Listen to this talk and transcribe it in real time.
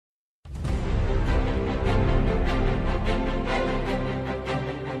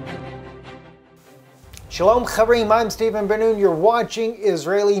Shalom Chaverim, I'm Stephen Ben-Nun. You're watching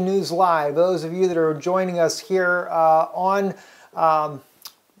Israeli News Live. Those of you that are joining us here on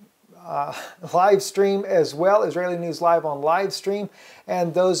live stream as well, Israeli News Live on live stream,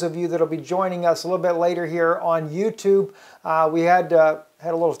 and those of you that will be joining us a little bit later here on YouTube. We had a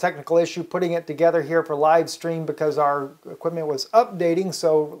little technical issue putting it together here for live stream because our equipment was updating,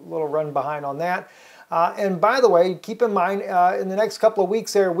 so a little run behind on that. And by the way, keep in mind, in the next couple of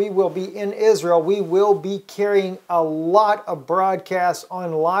weeks there, we will be in Israel. We will be carrying a lot of broadcasts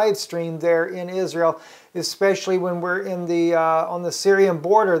on live stream there in Israel, especially when we're in the on the Syrian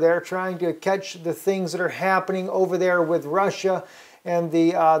border there, trying to catch the things that are happening over there with Russia and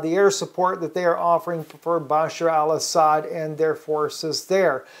the air support that they are offering for Bashar al-Assad and their forces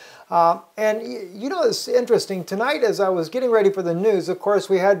there. And you know, it's interesting, tonight as I was getting ready for the news, of course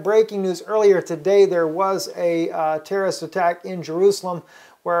we had breaking news earlier today. There was a terrorist attack in Jerusalem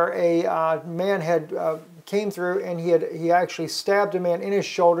where a man had came through and he actually stabbed a man in his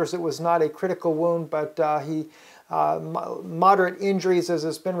shoulders. It was not a critical wound, but he moderate injuries, as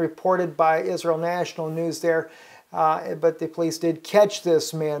it's been reported by Israel National News there. But the police did catch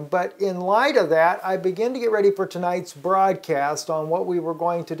this man. But in light of that, I began to get ready for tonight's broadcast on what we were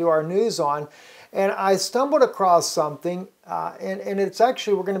going to do our news on. And I stumbled across something, and it's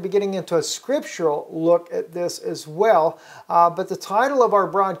actually, we're going to be getting into a scriptural look at this as well. But the title of our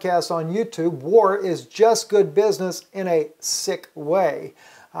broadcast on YouTube, War is Just Good Business in a Sick Way.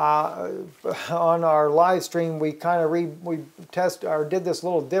 On our live stream, we kind of did this a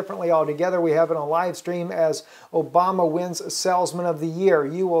little differently altogether. We have it on live stream as Obama wins Salesman of the Year.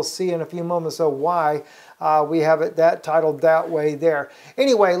 You will see in a few moments why we have it titled that way there.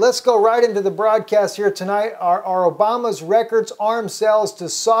 Anyway, let's go right into the broadcast here tonight. Are Obama's records arms sales to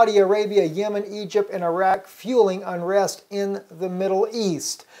Saudi Arabia, Yemen, Egypt, and Iraq fueling unrest in the Middle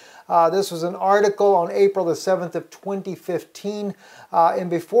East? This was an article on April the 7th of 2015. And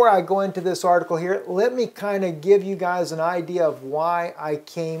before I go into this article here, let me kind of give you guys an idea of why I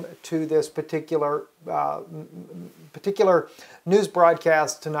came to this particular news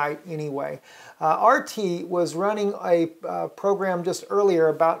broadcast tonight anyway. RT was running a program just earlier,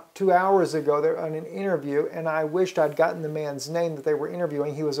 about 2 hours ago, there on an interview, and I wished I'd gotten the man's name that they were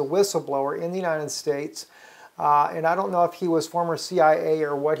interviewing. He was a whistleblower in the United States. And I don't know if he was former CIA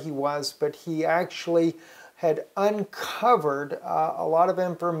or what he was, but he actually had uncovered a lot of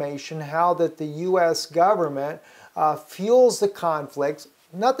information, how that the U.S. government fuels the conflicts.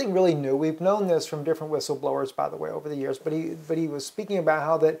 Nothing really new. We've known this from different whistleblowers, by the way, over the years. But he was speaking about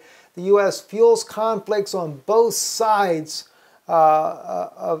how that the U.S. fuels conflicts on both sides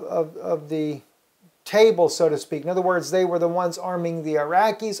of the table, so to speak. In other words, they were the ones arming the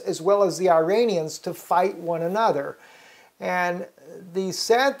Iraqis as well as the Iranians to fight one another. And the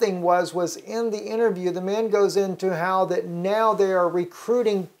sad thing was in the interview, the man goes into how that now they are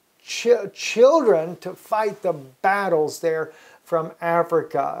recruiting children to fight the battles there from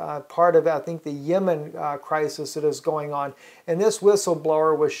Africa, part of, I think, the Yemen crisis that is going on. And this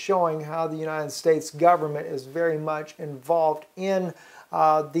whistleblower was showing how the United States government is very much involved in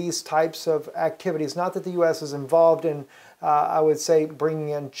these types of activities. Not that the U.S. is involved in, I would say, bringing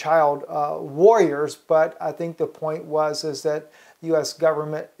in child warriors, but I think the point is that the U.S.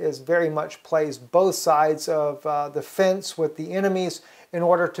 government is very much plays both sides of the fence with the enemies in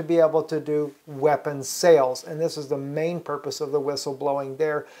order to be able to do weapons sales. And this is the main purpose of the whistleblowing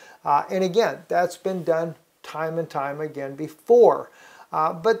there. And again, that's been done time and time again before.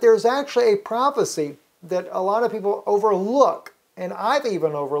 But there's actually a prophecy that a lot of people overlook, and I've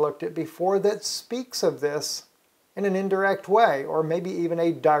even overlooked it before, that speaks of this in an indirect way, or maybe even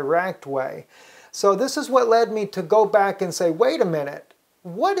a direct way. So this is what led me to go back and say, wait a minute,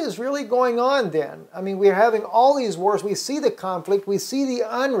 what is really going on then? I mean, we're having all these wars, we see the conflict, we see the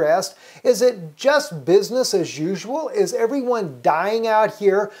unrest. Is it just business as usual? Is everyone dying out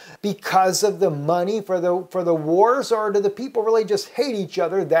here because of the money for the wars, or do the people really just hate each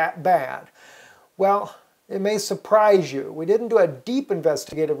other that bad? Well, it may surprise you. We didn't do a deep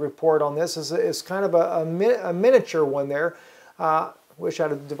investigative report on this. It's kind of a miniature one there. Wish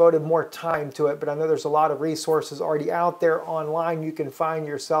I'd have devoted more time to it, but I know there's a lot of resources already out there online you can find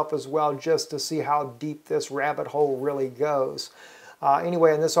yourself as well, just to see how deep this rabbit hole really goes.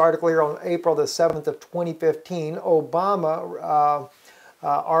 Anyway, in this article here on April the 7th of 2015, Obama's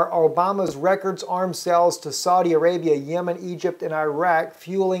records arms sales to Saudi Arabia, Yemen, Egypt, and Iraq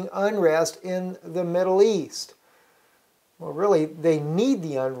fueling unrest in the Middle East. Well, really, they need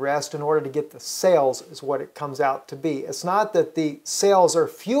the unrest in order to get the sales, is what it comes out to be. It's not that the sales are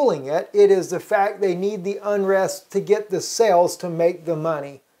fueling it. It is the fact they need the unrest to get the sales to make the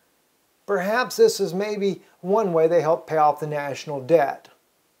money. Perhaps this is maybe one way they help pay off the national debt.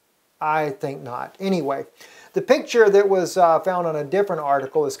 I think not. Anyway, the picture that was found on a different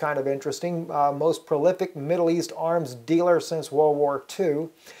article is kind of interesting. Most prolific Middle East arms dealer since World War II.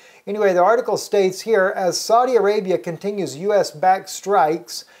 Anyway, the article states here, as Saudi Arabia continues U.S.-backed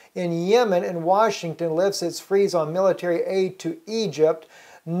strikes in Yemen and Washington lifts its freeze on military aid to Egypt,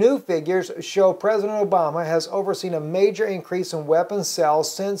 new figures show President Obama has overseen a major increase in weapons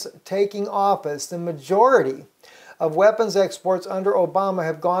sales since taking office. The majority of weapons exports under Obama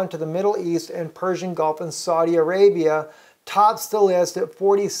have gone to the Middle East and Persian Gulf, and Saudi Arabia tops the list at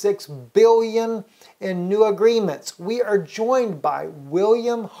 $46 billion in new agreements. We are joined by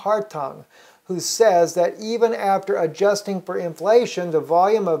William Hartung, who says that even after adjusting for inflation, the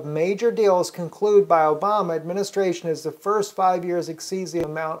volume of major deals concluded by Obama administration as the first 5 years exceeds the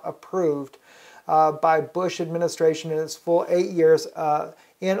amount approved by Bush administration in its full 8 years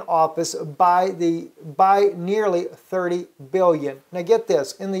in office by nearly $30 billion. Now get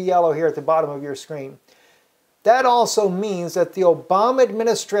this, in the yellow here at the bottom of your screen. That also means that the Obama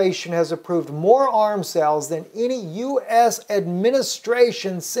administration has approved more arms sales than any U.S.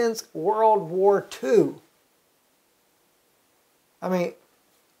 administration since World War II. I mean,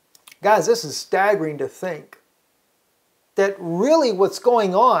 guys, this is staggering to think that really what's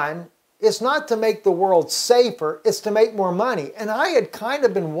going on is not to make the world safer, it's to make more money. And I had kind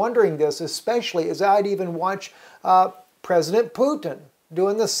of been wondering this, especially as I'd even watch President Putin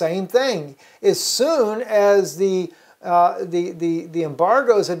doing the same thing. As soon as the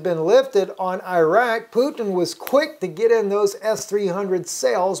embargoes had been lifted on Iraq, Putin was quick to get in those S-300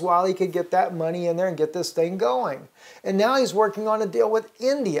 sales while he could get that money in there and get this thing going. And now he's working on a deal with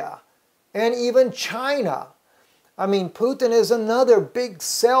India and even China. I mean, Putin is another big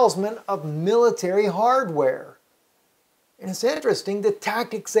salesman of military hardware. And it's interesting the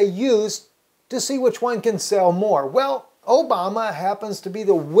tactics they use to see which one can sell more. Well, Obama happens to be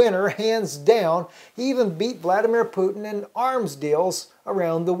the winner, hands down. He even beat Vladimir Putin in arms deals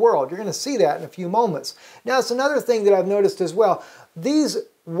around the world. You're going to see that in a few moments. Now, it's another thing that I've noticed as well. These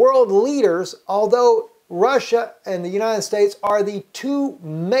world leaders, although Russia and the United States are the two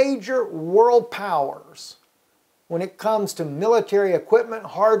major world powers when it comes to military equipment,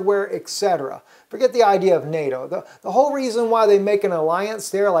 hardware, etc. Forget the idea of NATO. The whole reason why they make an alliance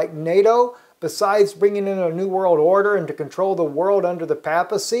there like NATO, besides bringing in a new world order and to control the world under the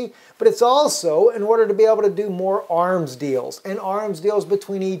papacy, but it's also in order to be able to do more arms deals and arms deals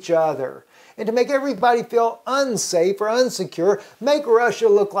between each other. And to make everybody feel unsafe or unsecure, make Russia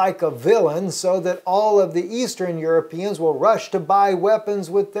look like a villain so that all of the Eastern Europeans will rush to buy weapons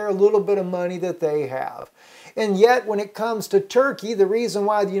with their little bit of money that they have. And yet, when it comes to Turkey, the reason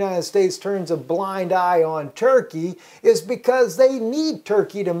why the United States turns a blind eye on Turkey is because they need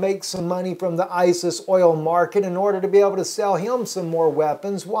Turkey to make some money from the ISIS oil market in order to be able to sell him some more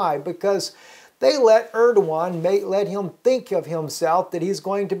weapons. Why? Because they let Erdogan let him think of himself that he's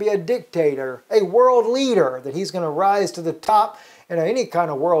going to be a dictator, a world leader, that he's going to rise to the top. And any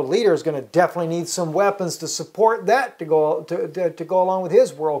kind of world leader is going to definitely need some weapons to support that to go along with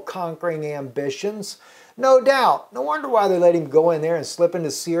his world conquering ambitions. No doubt. No wonder why they let him go in there and slip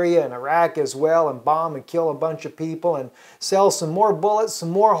into Syria and Iraq as well and bomb and kill a bunch of people and sell some more bullets, some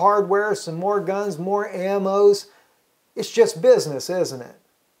more hardware, some more guns, more ammos. It's just business, isn't it?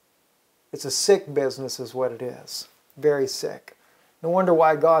 It's a sick business is what it is. Very sick. No wonder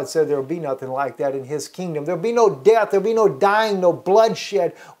why God said there will be nothing like that in His kingdom. There will be no death, there will be no dying, no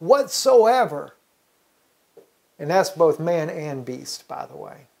bloodshed whatsoever. And that's both man and beast, by the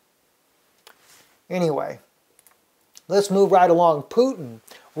way. Anyway, let's move right along. Putin.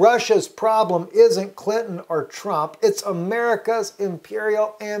 Russia's problem isn't Clinton or Trump. It's America's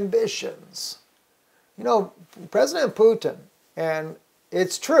imperial ambitions. You know, President Putin, and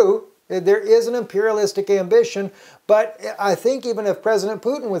it's true, there is an imperialistic ambition, but I think even if President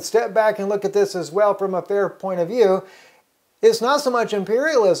Putin would step back and look at this as well from a fair point of view, it's not so much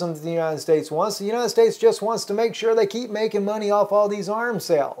imperialism that the United States wants. The United States just wants to make sure they keep making money off all these arms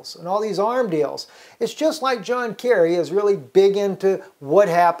sales and all these arm deals. It's just like John Kerry is really big into what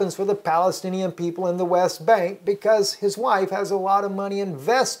happens for the Palestinian people in the West Bank because his wife has a lot of money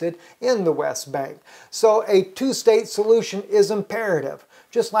invested in the West Bank. So a two-state solution is imperative,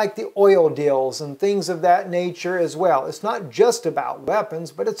 just like the oil deals and things of that nature as well. It's not just about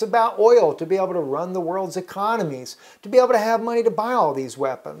weapons, but it's about oil to be able to run the world's economies, to be able to have money to buy all these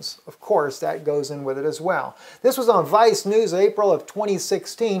weapons. Of course, that goes in with it as well. This was on Vice News, April of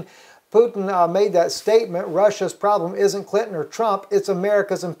 2016. Putin made that statement, Russia's problem isn't Clinton or Trump, it's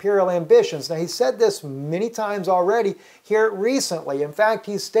America's imperial ambitions. Now, he said this many times already here recently. In fact,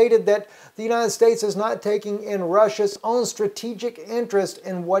 he stated that the United States is not taking in Russia's own strategic interest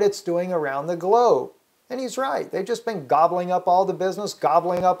in what it's doing around the globe. And he's right. They've just been gobbling up all the business,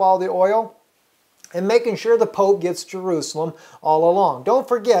 gobbling up all the oil, and making sure the Pope gets Jerusalem all along. Don't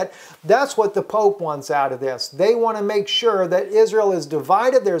forget, that's what the Pope wants out of this. They want to make sure that Israel is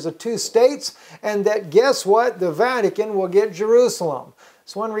divided, there's a two states, and that, guess what? The Vatican will get Jerusalem.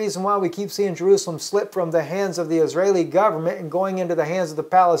 It's one reason why we keep seeing Jerusalem slip from the hands of the Israeli government and going into the hands of the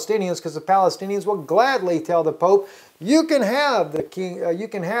Palestinians, because the Palestinians will gladly tell the Pope, you can have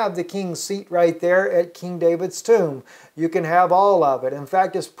the king's seat right there at King David's tomb. You can have all of it. In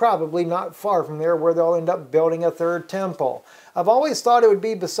fact, it's probably not far from there where they'll end up building a third temple. I've always thought it would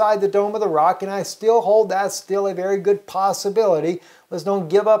be beside the Dome of the Rock, and I still hold that's still a very good possibility. Let's don't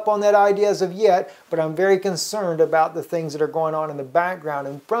give up on that idea as of yet, but I'm very concerned about the things that are going on in the background.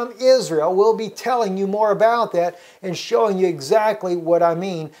 And from Israel, we'll be telling you more about that and showing you exactly what I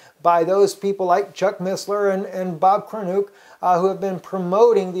mean by those people like Chuck Missler and Bob Krenuk, who have been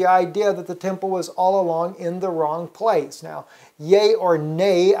promoting the idea that the temple was all along in the wrong place. Now, yay or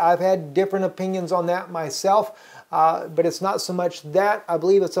nay, I've had different opinions on that myself, but it's not so much that. I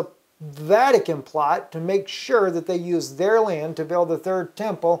believe it's a Vatican plot to make sure that they use their land to build the third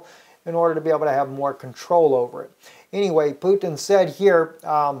temple in order to be able to have more control over it. Anyway, Putin said here,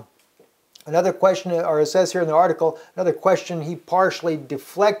 another question, or it says here in the article, another question he partially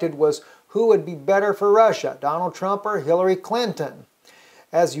deflected was, who would be better for Russia, Donald Trump or Hillary Clinton?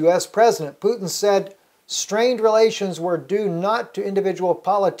 As U.S. President, Putin said, strained relations were due not to individual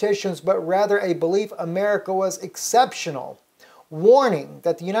politicians, but rather a belief America was exceptional, warning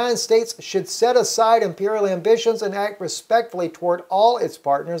that the United States should set aside imperial ambitions and act respectfully toward all its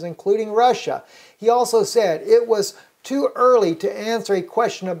partners, including Russia. He also said it was too early to answer a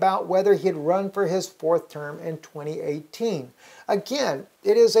question about whether he'd run for his fourth term in 2018. Again,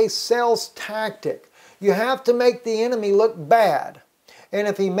 it is a sales tactic. You have to make the enemy look bad. And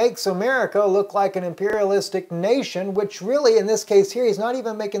if he makes America look like an imperialistic nation, which really in this case here, he's not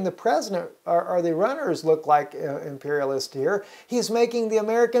even making the president or the runners look like imperialist here. He's making the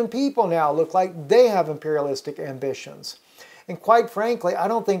American people now look like they have imperialistic ambitions. And quite frankly, I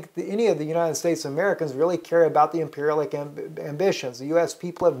don't think any of the United States Americans really care about the imperialistic ambitions. The U.S.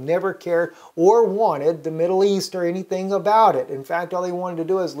 people have never cared or wanted the Middle East or anything about it. In fact, all they wanted to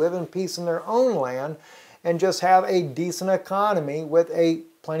do is live in peace in their own land and just have a decent economy with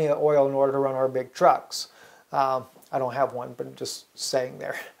plenty of oil in order to run our big trucks. I don't have one, but just saying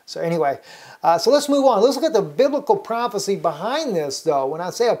there. So anyway, so let's move on. Let's look at the biblical prophecy behind this, though. When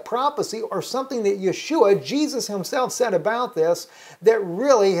I say a prophecy or something that Yeshua, Jesus himself, said about this, that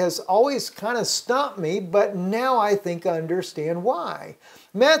really has always kind of stumped me, but now I think I understand why.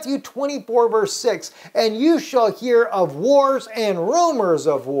 Matthew 24, verse 6, and you shall hear of wars and rumors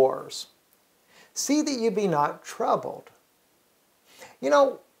of wars. See that you be not troubled. You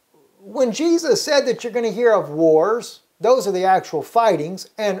know, when Jesus said that you're going to hear of wars, those are the actual fightings,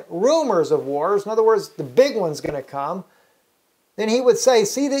 and rumors of wars, in other words, the big one's going to come, then he would say,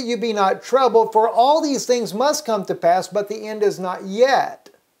 see that you be not troubled, for all these things must come to pass, but the end is not yet.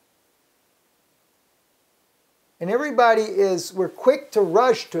 And we're quick to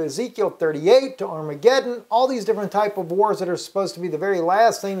rush to Ezekiel 38, to Armageddon, all these different type of wars that are supposed to be the very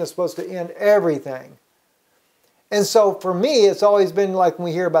last thing that's supposed to end everything. And so for me, it's always been like when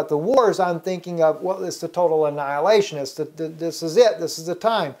we hear about the wars, I'm thinking of, well, it's the total annihilation. This is it. This is the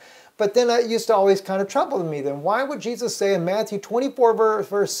time. But then it used to always kind of trouble me. Then why would Jesus say in Matthew 24,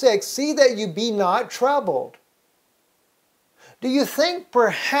 verse 6, see that you be not troubled? Do you think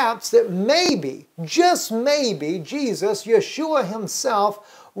perhaps that maybe, just maybe, Jesus, Yeshua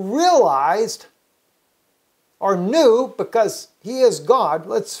himself, realized or knew, because he is God,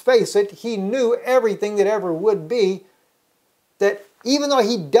 let's face it, he knew everything that ever would be, that even though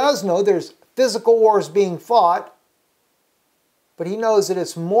he does know there's physical wars being fought, but he knows that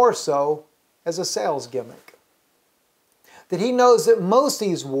it's more so as a sales gimmick. That he knows that most of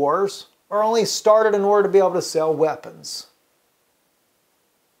these wars are only started in order to be able to sell weapons.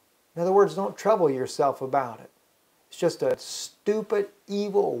 In other words, don't trouble yourself about it. It's just a stupid,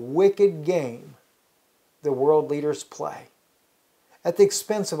 evil, wicked game the world leaders play. At the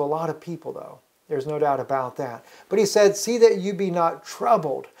expense of a lot of people, though. There's no doubt about that. But he said, see that you be not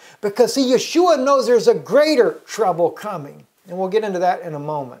troubled. Because, see, Yeshua knows there's a greater trouble coming. And we'll get into that in a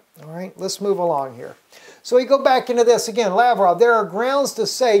moment. All right, let's move along here. So we go back into this again. Lavrov, there are grounds to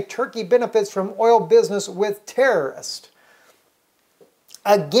say Turkey benefits from oil business with terrorists.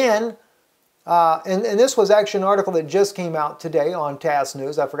 Again, and this was actually an article that just came out today on TASS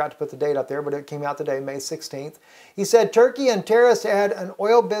News. I forgot to put the date up there, but it came out today, May 16th. He said Turkey and terrorists had an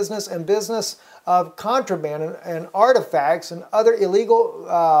oil business and business of contraband and artifacts and other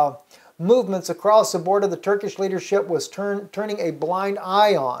illegal movements across the border the Turkish leadership was turning a blind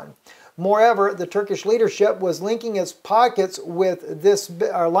eye on. Moreover, the Turkish leadership was linking its pockets with this,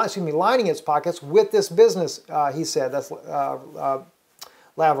 lining its pockets with this business, he said. That's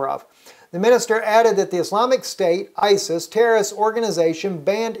Lavrov. The minister added that the Islamic State, ISIS, terrorist organization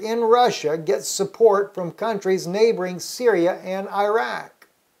banned in Russia gets support from countries neighboring Syria and Iraq.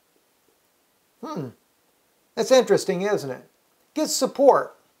 That's interesting, isn't it? Gets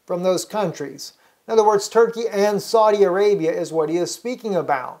support from those countries. In other words, Turkey and Saudi Arabia is what he is speaking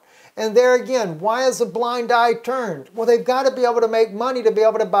about. And there again, why is the blind eye turned? Well, they've got to be able to make money to be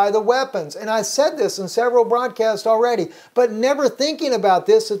able to buy the weapons. And I said this in several broadcasts already, but never thinking about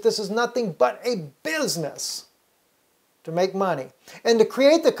this, that this is nothing but a business to make money and to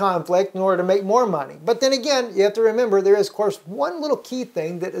create the conflict in order to make more money. But then again, you have to remember there is, of course, one little key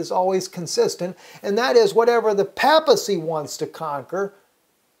thing that is always consistent, and that is whatever the papacy wants to conquer,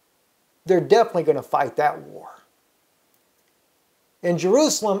 they're definitely going to fight that war. And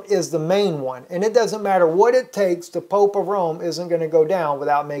Jerusalem is the main one. And it doesn't matter what it takes, the Pope of Rome isn't going to go down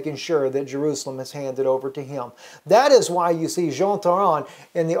without making sure that Jerusalem is handed over to him. That is why you see Jean Taran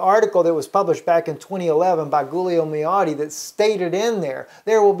in the article that was published back in 2011 by Giulio Miotti that stated in there,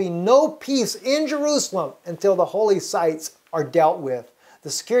 there will be no peace in Jerusalem until the holy sites are dealt with. The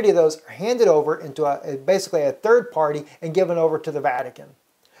security of those are handed over into basically a third party and given over to the Vatican.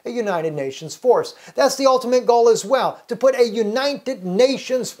 A United Nations force. That's the ultimate goal as well, to put a United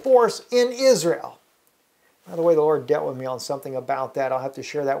Nations force in Israel. By the way, the Lord dealt with me on something about that. I'll have to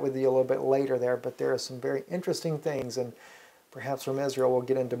share that with you a little bit later there, but there are some very interesting things, and perhaps from Israel we'll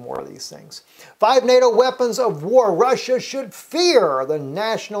get into more of these things. 5 NATO weapons of war Russia should fear the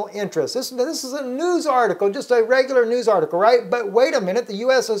national interest. This is a news article, just a regular news article, right? But wait a minute, the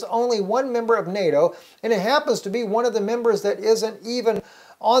U.S. is only one member of NATO, and it happens to be one of the members that isn't even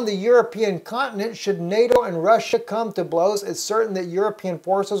on the European continent. Should NATO and Russia come to blows, it's certain that European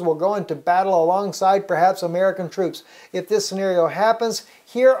forces will go into battle alongside perhaps American troops. If this scenario happens,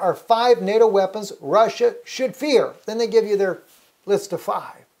 here are 5 NATO weapons Russia should fear. Then they give you their list of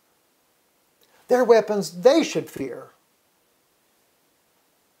 5. They're weapons they should fear.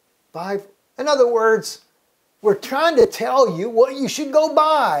 5. In other words, we're trying to tell you what you should go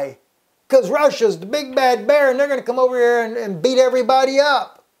buy. Because Russia's the big bad bear and they're going to come over here and beat everybody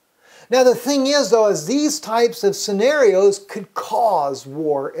up. Now the thing is though, is these types of scenarios could cause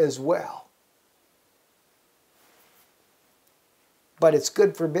war as well. But it's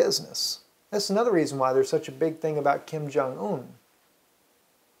good for business. That's another reason why there's such a big thing about Kim Jong-un.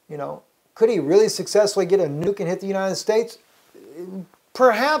 You know, could he really successfully get a nuke and hit the United States?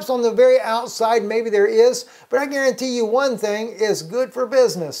 Perhaps on the very outside maybe there is, but I guarantee you one thing is good for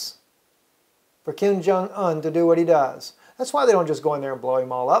business. For Kim Jong-un to do what he does. That's why they don't just go in there and blow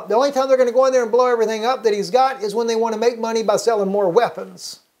him all up. The only time they're going to go in there and blow everything up that he's got is when they want to make money by selling more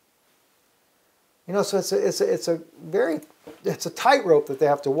weapons. You know, so it's a tightrope that they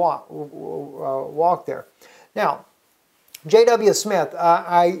have to walk there. Now, J.W. Smith,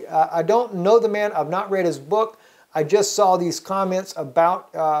 I don't know the man. I've not read his book. I just saw these comments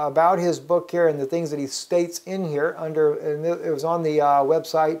about his book here and the things that he states in here. And it was on the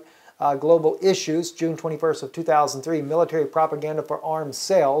website. Global Issues, June 21st of 2003, Military Propaganda for Arms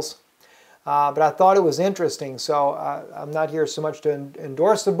Sales. But I thought it was interesting, so I'm not here so much to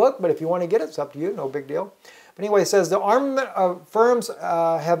endorse the book, but if you want to get it, it's up to you, no big deal. But anyway, it says the armament firms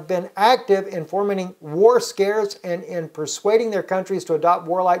have been active in fomenting war scares and in persuading their countries to adopt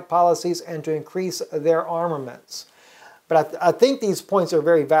warlike policies and to increase their armaments. But I think these points are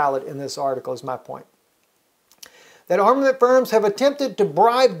very valid in this article, is my point. That armament firms have attempted to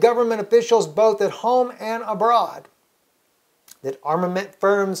bribe government officials both at home and abroad. That armament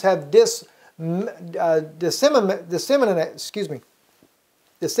firms have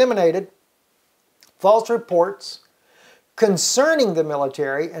disseminated false reports concerning the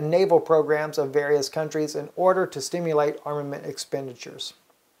military and naval programs of various countries in order to stimulate armament expenditures.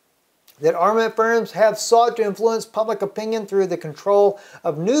 That armament firms have sought to influence public opinion through the control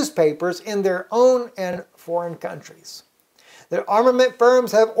of newspapers in their own and foreign countries. That armament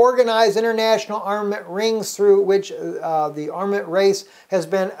firms have organized international armament rings through which the armament race has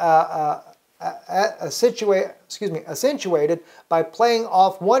been accentuated by playing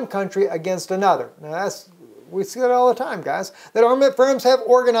off one country against another. Now that's We see that all the time, guys. That armament firms have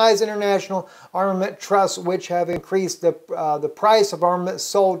organized international armament trusts which have increased the price of armament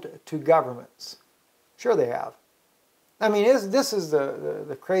sold to governments. Sure they have. I mean, this is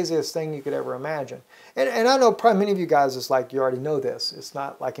the craziest thing you could ever imagine. And I know probably many of you guys, it's like you already know this. It's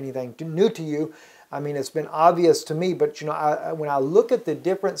not like anything new to you. I mean, it's been obvious to me, but you know, when I look at the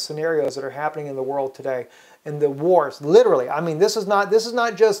different scenarios that are happening in the world today, and the wars, literally, I mean, this is not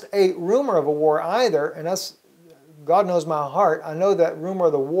just a rumor of a war either, and that's, God knows my heart. I know that rumor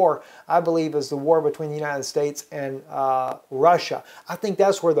of the war, I believe, is the war between the United States and Russia. I think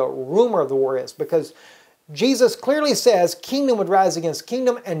that's where the rumor of the war is, because Jesus clearly says kingdom would rise against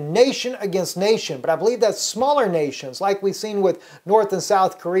kingdom and nation against nation. But I believe that smaller nations, like we've seen with North and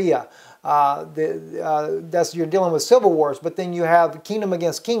South Korea, you're dealing with civil wars, but then you have kingdom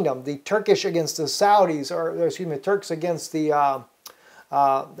against kingdom, the Turkish against the Saudis, or excuse me, Turks against the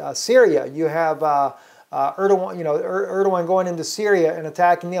Syria. You have Erdogan, Erdogan going into Syria and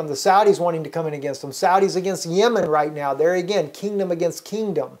attacking them. The Saudis wanting to come in against them. Saudis against Yemen right now. There again, kingdom against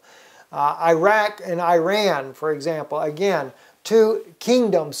kingdom. Iraq and Iran, for example, again, two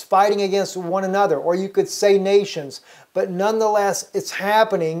kingdoms fighting against one another, or you could say nations, but nonetheless, it's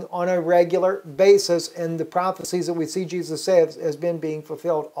happening on a regular basis, and the prophecies that we see Jesus say has been being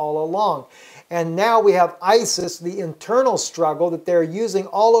fulfilled all along. And now we have ISIS, the internal struggle that they're using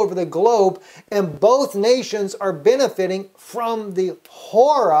all over the globe, and both nations are benefiting from the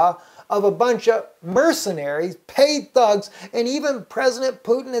horror of a bunch of mercenaries, paid thugs, and even President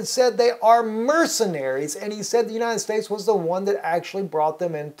Putin had said they are mercenaries, and he said the United States was the one that actually brought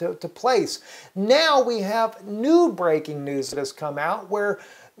them into place. Now we have new breaking news that has come out where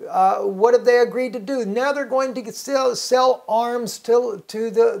what have they agreed to do? Now they're going to sell arms to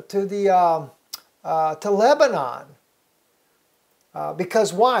Lebanon.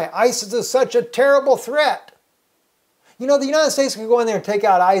 Because why? ISIS is such a terrible threat. You know, the United States can go in there and take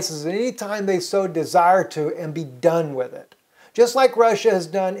out ISIS at any time they so desire to and be done with it. Just like Russia has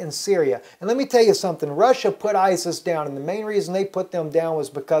done in Syria. And let me tell you something, Russia put ISIS down, and the main reason they put them down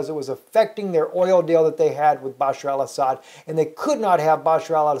was because it was affecting their oil deal that they had with Bashar al-Assad, and they could not have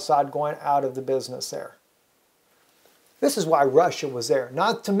Bashar al-Assad going out of the business there. This is why Russia was there.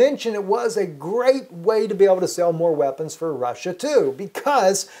 Not to mention it was a great way to be able to sell more weapons for Russia too,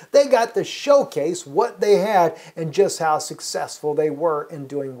 because they got to showcase what they had and just how successful they were in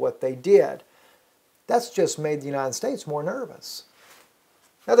doing what they did. That's just made the United States more nervous.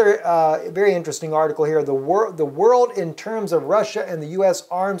 Another very interesting article here, the world in terms of Russia and the U.S.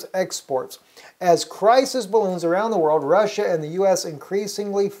 arms exports. As crisis balloons around the world, Russia and the U.S.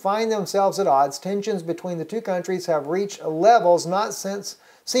 increasingly find themselves at odds. Tensions between the two countries have reached levels not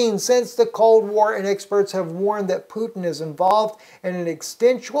seen since the Cold War, and experts have warned that Putin is involved in an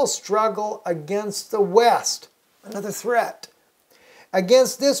existential struggle against the West. Another threat.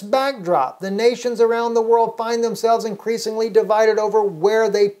 Against this backdrop, the nations around the world find themselves increasingly divided over where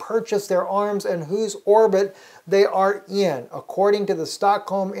they purchase their arms and whose orbit they are in. According to the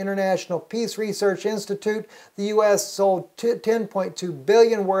Stockholm International Peace Research Institute, the U.S. sold $10.2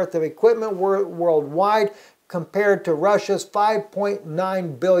 billion worth of equipment worldwide compared to Russia's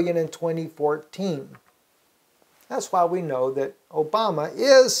 $5.9 billion in 2014. That's why we know that Obama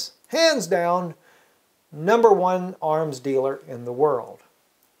is, hands down, #1 arms dealer in the world.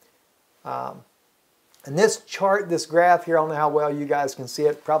 And this chart, this graph here, I don't know how well you guys can see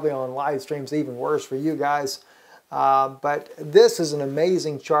it. Probably on live streams, even worse for you guys. But this is an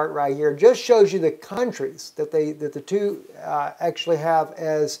amazing chart right here. Just shows you the countries that the two actually have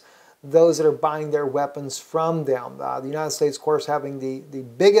as those that are buying their weapons from them. The United States, of course, having the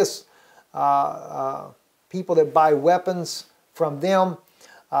biggest people that buy weapons from them.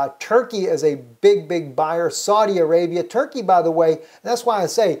 Turkey is a big buyer. Saudi Arabia. Turkey, by the way, that's why I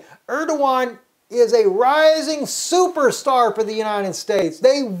say Erdogan is a rising superstar for the United States.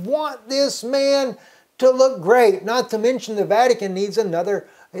 They want this man to look great. Not to mention the Vatican needs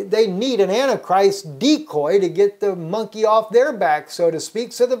they need an Antichrist decoy to get the monkey off their back, so to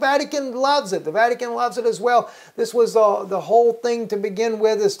speak. So the Vatican loves it. The Vatican loves it as well. This was the whole thing to begin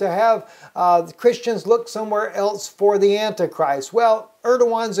with, is to have the Christians look somewhere else for the Antichrist. Well,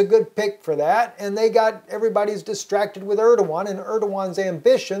 Erdogan's a good pick for that, and everybody's distracted with Erdogan, and Erdogan's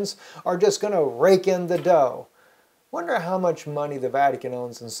ambitions are just going to rake in the dough. Wonder how much money the Vatican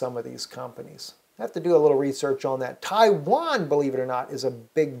owns in some of these companies. I have to do a little research on that. Taiwan, believe it or not, is a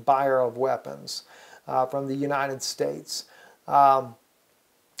big buyer of weapons from the United States. We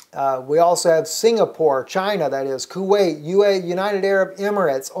also have Singapore, China, that is, Kuwait, United Arab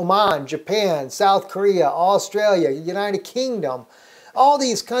Emirates, Oman, Japan, South Korea, Australia, United Kingdom, All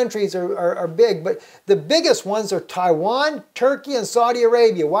these countries are big, but the biggest ones are Taiwan, Turkey, and Saudi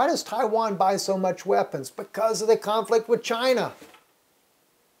Arabia. Why does Taiwan buy so much weapons? Because of the conflict with China.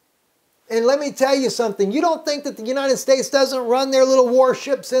 And let me tell you something. You don't think that the United States doesn't run their little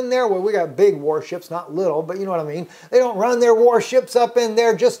warships in there? Well, we got big warships, not little, but you know what I mean. They don't run their warships up in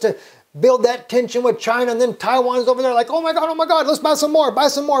there just to build that tension with China, and then Taiwan's over there like, oh my God, let's buy some more, buy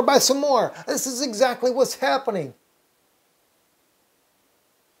some more, buy some more. This is exactly what's happening.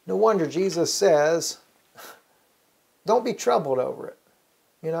 No wonder Jesus says, don't be troubled over it.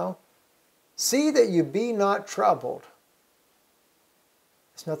 You know? See that you be not troubled.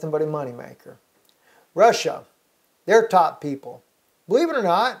 It's nothing but a moneymaker. Russia, their top people. Believe it or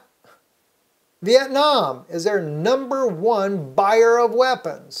not, Vietnam is their #1 buyer of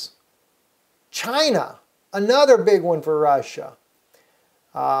weapons. China, another big one for Russia.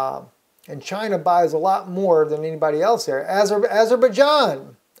 And China buys a lot more than anybody else there.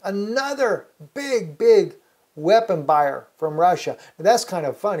 Azerbaijan, another big weapon buyer from Russia. Now, that's kind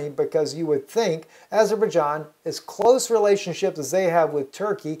of funny because you would think Azerbaijan, as close relationships as they have with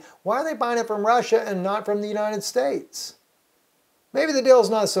Turkey, why are they buying it from Russia and not from the United States? Maybe the deal's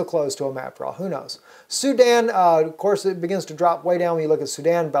not so close to them after all. Who knows? Sudan, of course, it begins to drop way down when you look at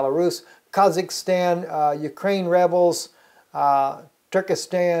Sudan, Belarus, Kazakhstan, Ukraine rebels,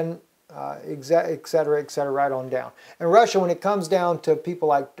 Turkestan, et cetera, right on down. And Russia, when it comes down to people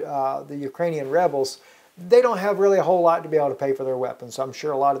like the Ukrainian rebels, they don't have really a whole lot to be able to pay for their weapons. So I'm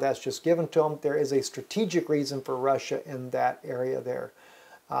sure a lot of that's just given to them. There is a strategic reason for Russia in that area there.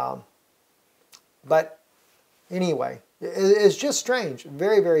 But anyway, it's just strange,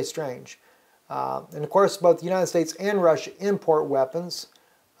 very strange. And of course, both the United States and Russia import weapons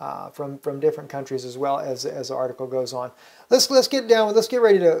from different countries as well as the article goes on. Let's get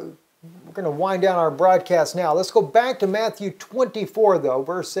ready to. We're going to wind down our broadcast now. Let's go back to Matthew 24, though,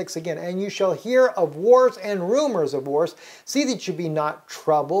 verse 6 again. And you shall hear of wars and rumors of wars. See that you be not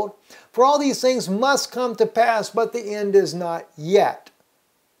troubled. For all these things must come to pass, but the end is not yet.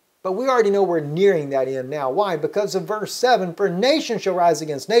 But we already know we're nearing that end now. Why? Because of verse 7, for nation shall rise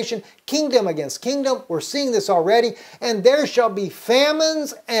against nation, kingdom against kingdom. We're seeing this already. And there shall be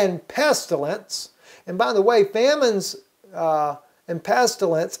famines and pestilence. And by the way, famines and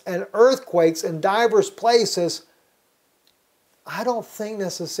pestilence and earthquakes in diverse places, I don't think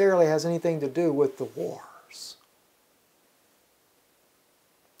necessarily has anything to do with the wars.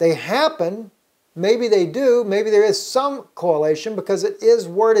 They happen, maybe they do, maybe there is some correlation because it is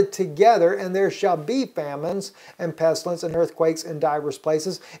worded together, and there shall be famines and pestilence and earthquakes in diverse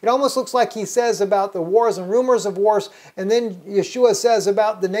places. It almost looks like he says about the wars and rumors of wars, and then Yeshua says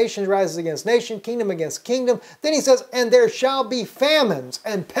about the nation rises against nation, kingdom against kingdom. Then he says, and there shall be famines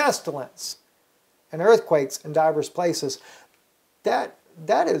and pestilence and earthquakes in diverse places. That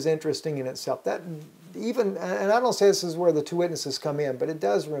is interesting in itself. And I don't say this is where the two witnesses come in, but it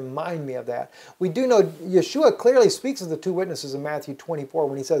does remind me of that. We do know Yeshua clearly speaks of the two witnesses in Matthew 24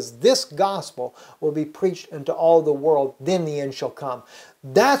 when he says, this gospel will be preached into all the world, then the end shall come.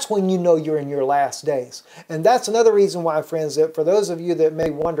 That's when you know you're in your last days. And that's another reason why, friends, that for those of you that may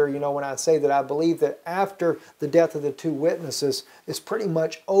wonder, when I say that I believe that after the death of the two witnesses, it's pretty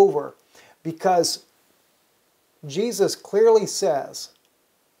much over. Because Jesus clearly says,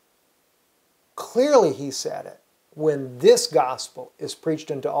 clearly he said it, when this gospel is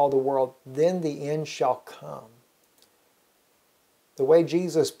preached into all the world, then the end shall come. The way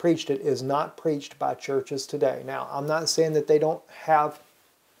Jesus preached it is not preached by churches today. Now, I'm not saying that they don't have,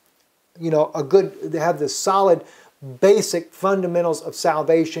 they have the solid basic fundamentals of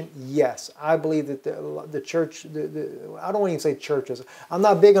salvation. Yes, I believe that the church, I don't want to even say churches. I'm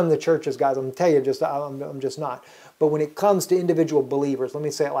not big on the churches, guys. I'm going to tell you, I'm just not. But when it comes to individual believers, let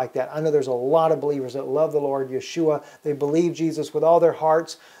me say it like that. I know there's a lot of believers that love the Lord Yeshua. They believe Jesus with all their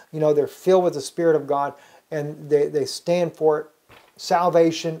hearts. They're filled with the Spirit of God, and they stand for it.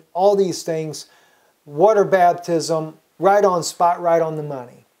 Salvation, all these things, water baptism, right on spot, right on the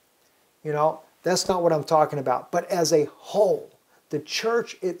money. That's not what I'm talking about. But as a whole, the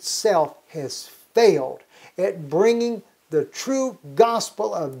church itself has failed at bringing the true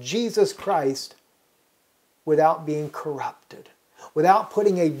gospel of Jesus Christ without being corrupted, without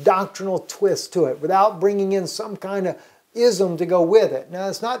putting a doctrinal twist to it, without bringing in some kind of ism to go with it. Now,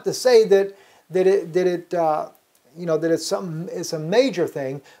 it's not to say that it's a major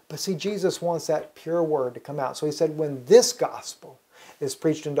thing, but see, Jesus wants that pure word to come out. So he said, when this gospel is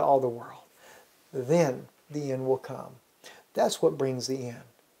preached into all the world, then the end will come. That's what brings the end.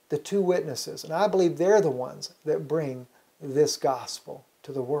 The two witnesses. And I believe they're the ones that bring this gospel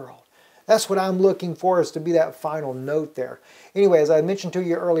to the world. That's what I'm looking for, is to be that final note there. Anyway, as I mentioned to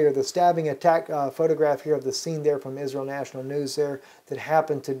you earlier, the stabbing attack photograph here of the scene there from Israel National News there that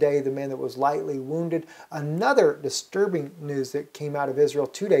happened today, the man that was lightly wounded. Another disturbing news that came out of Israel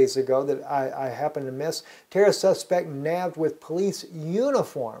 2 days ago that I happened to miss. Terrorist suspect nabbed with police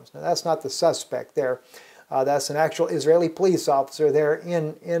uniforms. Now that's not the suspect there. That's an actual Israeli police officer there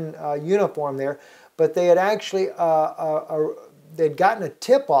in uniform there. But they had actually they'd gotten a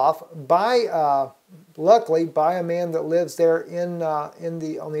tip-off by, luckily, by a man that lives there on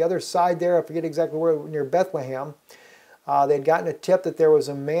the other side there. I forget exactly where, near Bethlehem. They'd gotten a tip that there was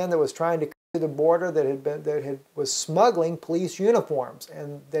a man that was trying to come to the border that was smuggling police uniforms,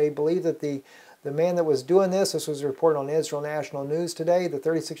 and they believe that the man that was doing this was reported on Israel National News today. The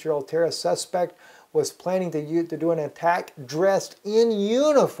 36-year-old terrorist suspect was planning to do an attack dressed in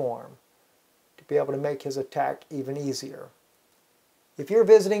uniform to be able to make his attack even easier. If you're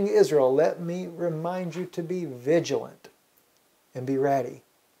visiting Israel, let me remind you to be vigilant and be ready.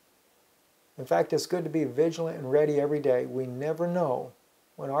 In fact, it's good to be vigilant and ready every day. We never know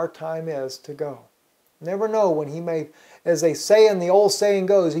when our time is to go. Never know when he may, as they say in the old saying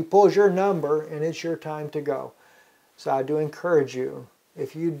goes, he pulls your number and it's your time to go. So I do encourage you,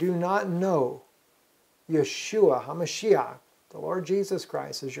 if you do not know Yeshua HaMashiach, the Lord Jesus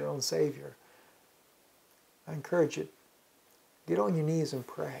Christ, as your own Savior, I encourage you, get on your knees and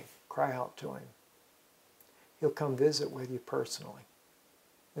pray. Cry out to Him. He'll come visit with you personally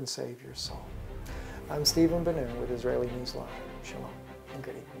and save your soul. I'm Stephen Ben-Nun with Israeli News Live. Shalom and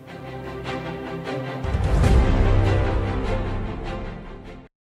good evening.